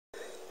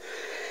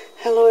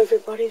Hello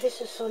everybody, this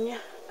is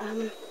Sonia.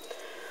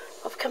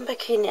 I've come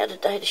back here now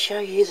today to show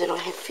you that I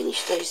have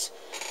finished these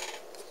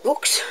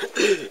books.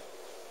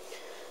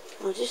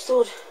 I just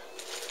thought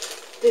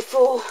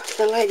before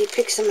the lady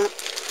picks them up,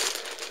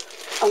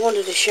 I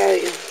wanted to show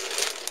you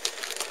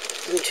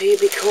them to you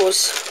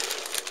because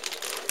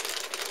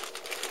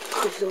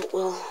I thought,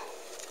 well,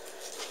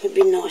 it'd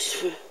be nice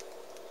for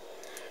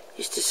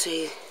just to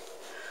see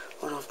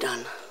what I've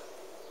done.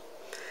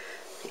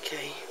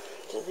 Okay,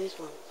 so there's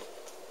one.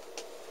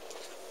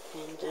 And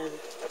I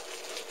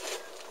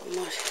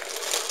might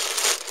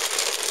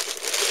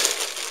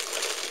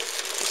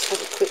just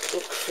have a quick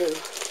look through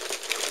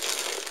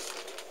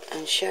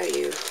and show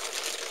you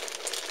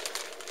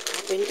what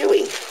I've been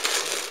doing.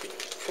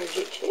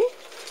 Project here.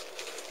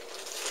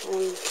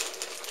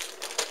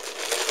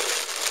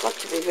 Got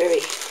to be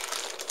very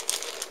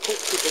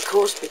hectic, of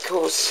course,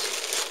 because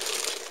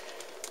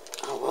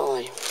I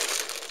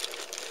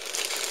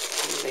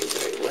haven't been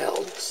very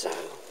well, so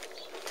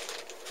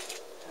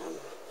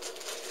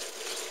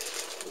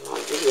my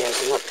videos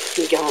are not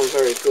going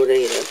very good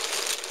either.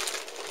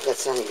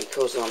 That's only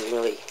because I'm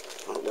really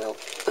not well.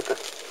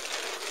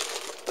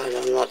 But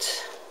I'm not,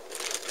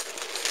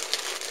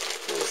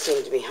 doesn't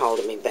seem to be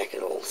holding me back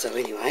at all. So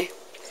anyway,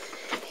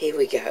 here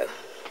we go.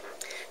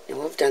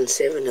 Now I've done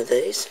 7 of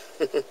these,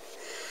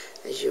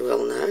 as you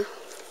well know.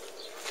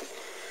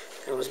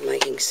 I was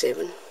making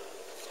 7,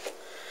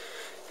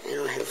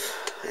 and I have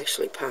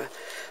actually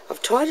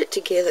I've tied it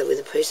together with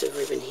a piece of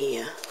ribbon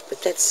here,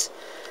 but that's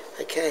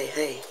okay.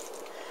 Hey,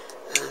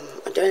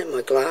 I don't have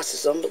my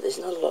glasses on, but there's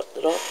not a lot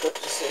that I've got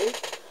to see.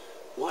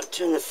 Might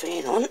turn the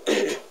fan on.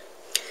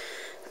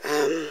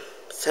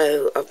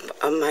 So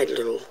I've made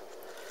little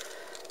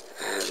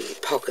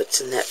pockets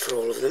and that for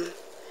all of them.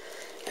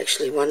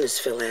 Actually, one has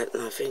fell out,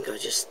 and I think I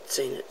just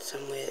seen it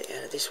somewhere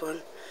out of this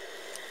one.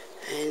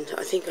 And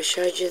I think I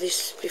showed you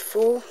this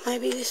before,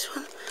 maybe this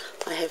one.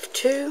 I have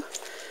 2.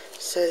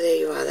 So there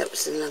you are. That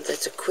was another.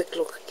 That's a quick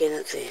look again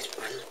at this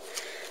one.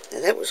 Now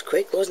that was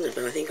quick, wasn't it?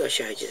 But I think I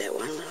showed you that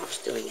one when I was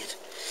doing it.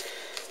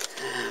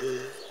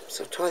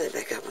 So I'll tie that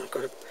back up, and I've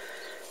got a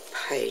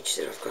page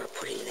that I've got to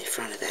put in the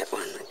front of that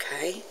one,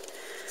 okay?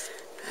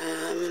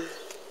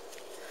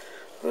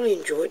 Really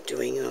enjoyed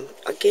doing them.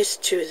 I guess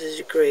to the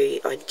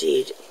degree I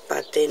did,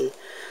 but then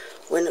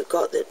when it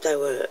got that they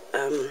were,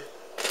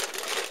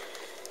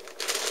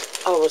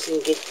 I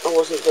wasn't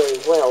very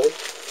well,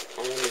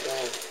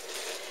 and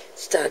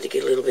started to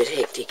get a little bit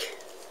hectic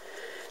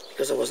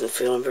because I wasn't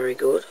feeling very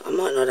good. I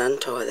might not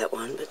untie that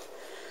one, but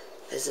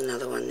there's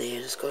another one there.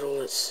 It's got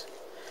all its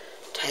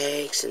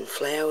tags and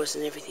flowers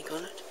and everything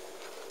on it.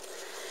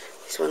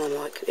 This one I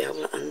might be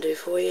able to undo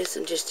for you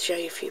and just show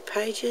you a few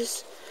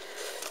pages.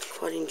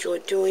 Quite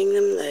enjoyed doing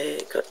them.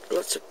 They got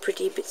lots of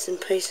pretty bits and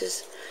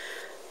pieces.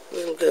 A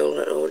little girl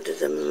that ordered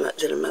them,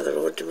 that her mother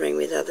ordered to bring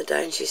me the other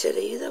day, and she said,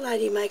 "Are you the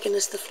lady making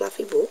us the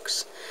fluffy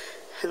books?"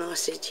 And I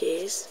said,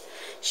 "Yes."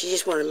 She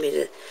just wanted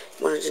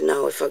to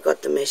know if I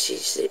got the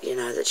message that, you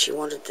know, that she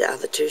wanted the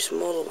other 2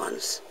 smaller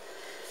ones.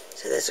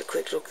 So that's a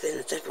quick look then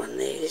at that one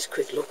there. It is a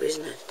quick look,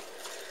 isn't it?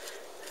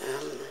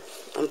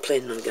 I'm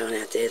planning on going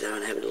out there though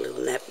and having a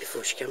little nap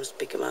before she comes to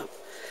pick them up.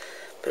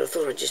 But I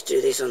thought I'd just do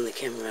this on the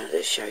camera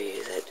to show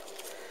you that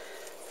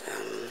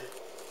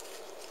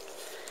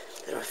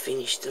that I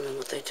finished them and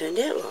what they turned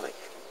out like.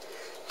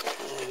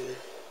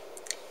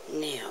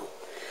 Now,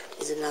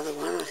 there's another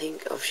one. I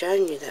think I've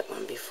shown you that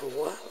one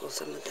before, or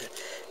some of the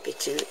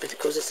bits in it, but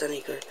because it's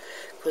only got,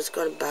 because it's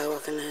got a bow, I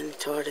can only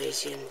tie it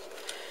easy and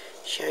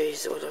show you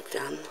what I've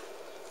done.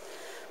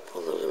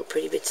 All the little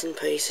pretty bits and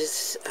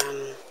pieces.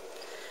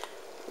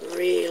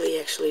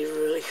 Actually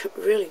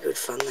really good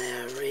fun they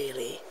are,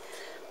 really.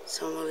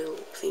 Some of my little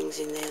things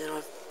in there that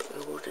I've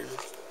built, and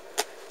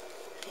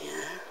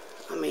yeah,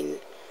 I mean,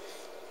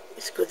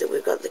 it's good that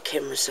we've got the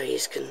camera so you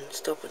can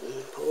stop it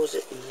and pause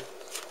it and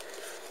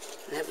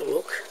have a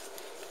look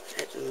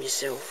at them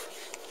yourself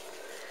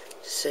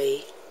to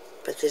see.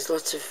 But there's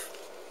lots of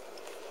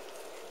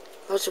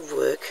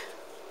work,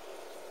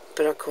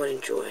 but I quite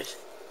enjoy it.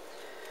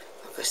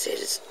 Like I said,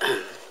 it's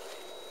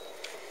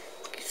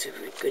a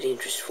good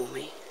interest for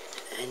me.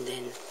 And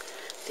then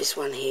this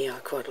one here, I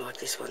quite like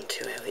this one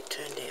too, how it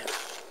turned out.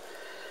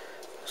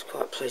 I was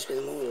quite pleased with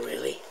them all,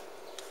 really.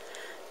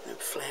 And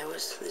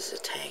flowers, there's a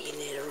tag in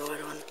there to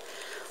write on.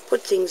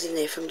 Put things in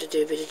there for them to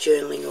do a bit of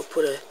journaling, or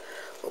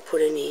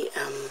put any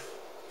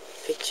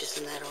pictures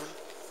and that on.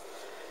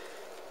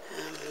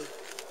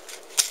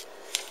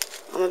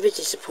 I'm a bit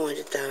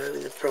disappointed though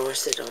in the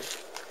price that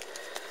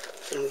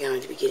I'm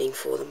going to be getting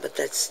for them, but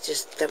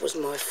that was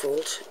my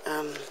fault.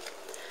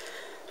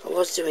 I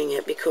was doing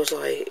it because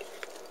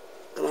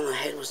the one I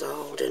had was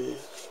old, and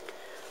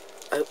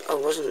I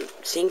wasn't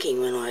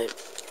thinking when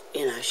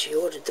she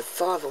ordered the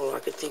 5, all I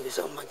could think was,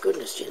 oh my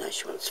goodness, she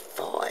wants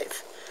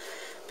 5.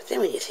 But then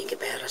when you think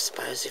about it, I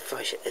suppose if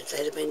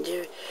they'd have been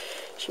due,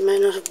 she may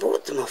not have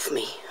bought them off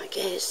me, I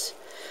guess.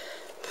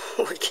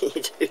 What can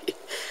you do?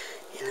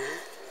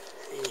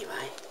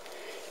 Anyway,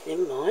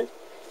 never mind.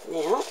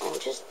 Now I'll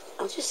just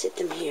set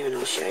them here, and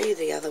I'll show you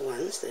the other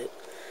ones that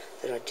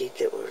that I did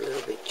that were a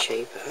little bit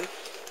cheaper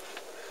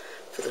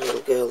for the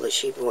little girl that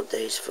she bought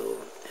these for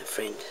her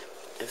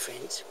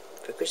friends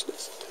for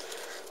Christmas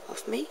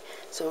off me.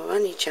 So I'm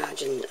only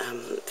charging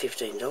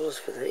 $15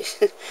 for these,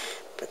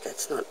 but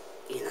that's not,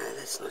 you know,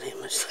 that's not how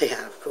much they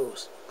are, of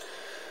course.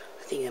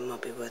 I think they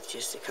might be worth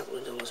just a couple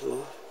of dollars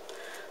more.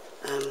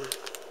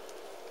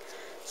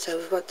 So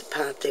we've got the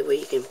part there where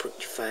you can put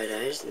your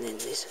photos, and then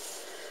there's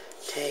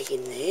a tag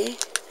in there,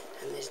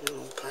 and there's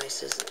more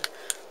places,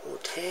 more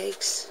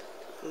tags.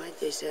 I made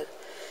these out of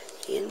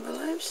the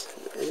envelopes,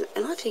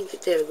 and I think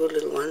that they're a good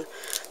little one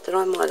that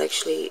I might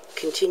actually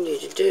continue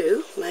to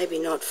do, maybe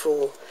not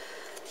for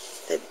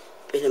that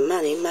bit of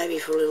money, maybe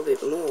for a little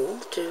bit more,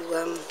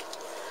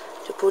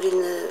 to put in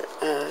the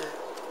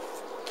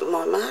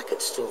my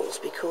market stalls,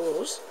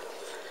 because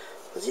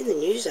I was in the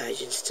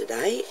newsagents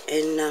today,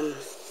 and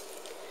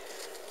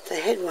they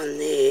had one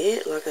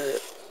there, like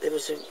there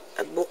was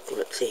a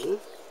booklet thing,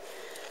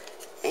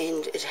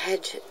 and it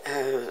had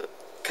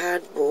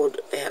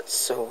cardboard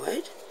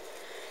outside,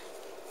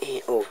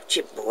 or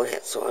chipboard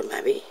outside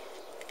maybe,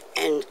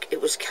 and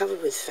it was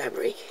covered with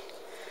fabric,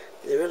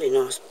 with a really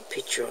nice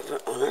picture of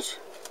it on it,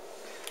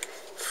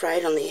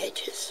 frayed on the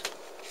edges.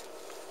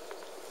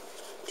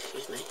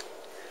 Excuse me.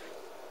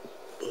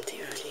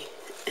 Dear, oh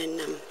dear. And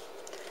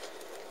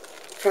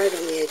frayed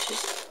on the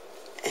edges,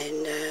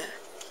 and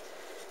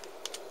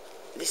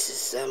this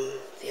is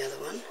the other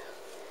one.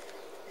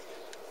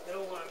 They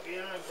won't be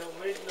on until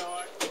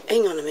midnight.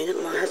 Hang on a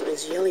minute, my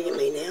husband's yelling at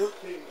me now.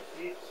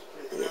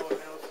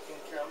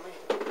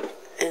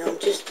 And I'm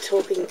just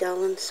talking,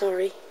 darling,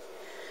 sorry.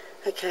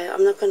 Okay,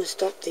 I'm not going to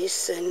stop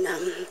this, and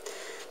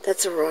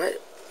that's alright,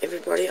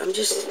 everybody. I'm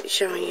just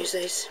showing you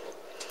these.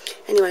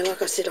 Anyway,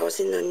 like I said, I was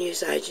in the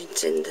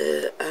newsagents, and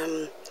the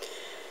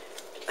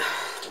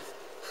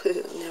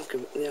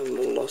now I'm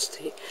all lost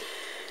here.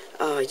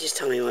 Oh, he just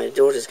told me my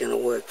daughter's going to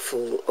work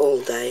full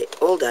all day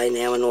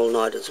now, and all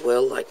night as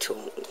well, like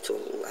till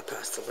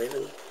past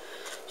 11.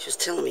 She was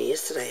telling me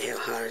yesterday how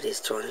hard it is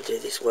trying to do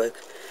this work,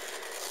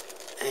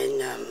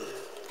 and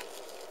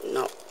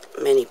not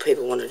many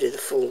people want to do the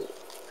full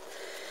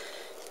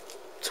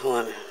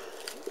time.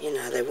 You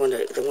know, they want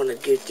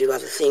to do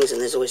other things,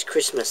 and there's always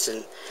Christmas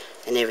and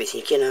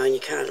everything, you know, and you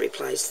can't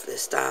replace the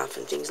staff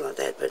and things like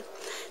that. But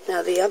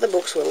now the other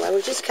books they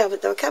were just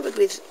covered. They were covered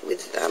with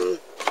a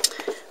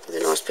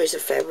nice piece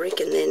of fabric,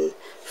 and then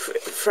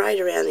frayed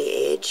around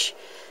the edge.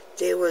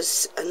 There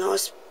was a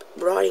nice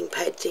writing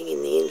pad thing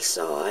in the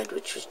inside,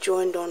 which was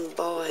joined on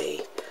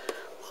by,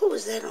 what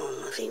was that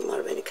on? I think it might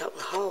have been a couple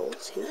of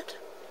holes in it.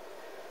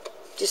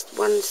 Just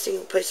one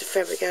single piece of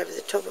fabric over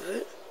the top of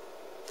it,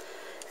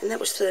 and that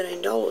was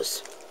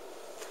 $13.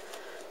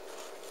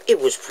 It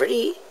was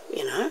pretty,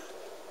 you know,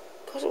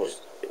 because it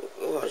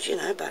was, you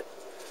know, but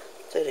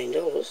 $13.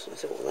 I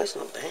thought, well, that's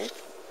not bad.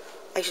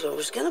 Actually, I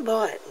was going to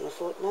buy it, and I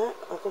thought, no,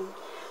 I'll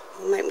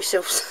make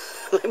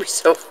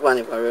myself one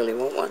if I really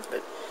want one.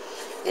 But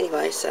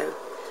anyway, so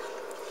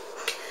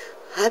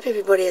I hope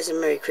everybody has a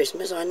Merry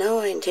Christmas. I know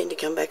I intend to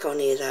come back on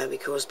here though,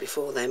 because I've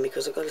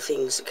got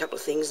a couple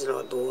of things that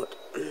I bought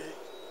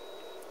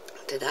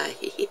today.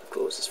 Of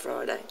course, it's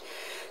Friday.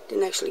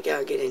 Didn't actually go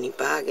and get any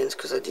bargains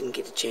because I didn't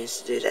get a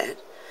chance to do that.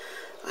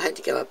 I had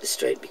to go up the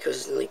street because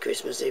it's nearly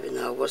Christmas, even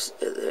though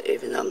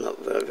I'm not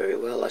very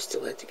well. I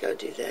still had to go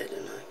do that,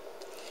 and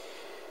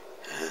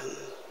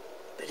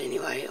but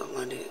anyway, I'm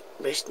going to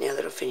rest now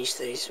that I've finished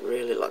these.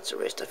 Really lots of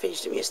rest. I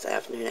finished them yesterday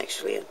afternoon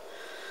actually, and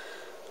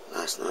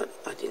last night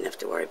I didn't have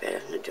to worry about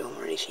having to do them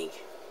or anything.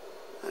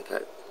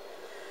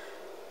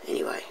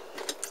 Anyway,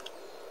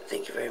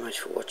 thank you very much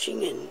for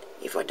watching, and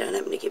if I don't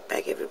happen to get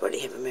back, everybody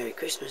have a Merry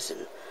Christmas,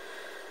 and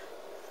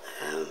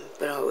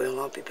but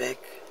I'll be back.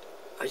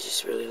 I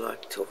just really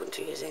like talking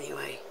to you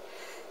anyway.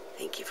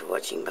 Thank you for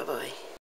watching. Bye bye.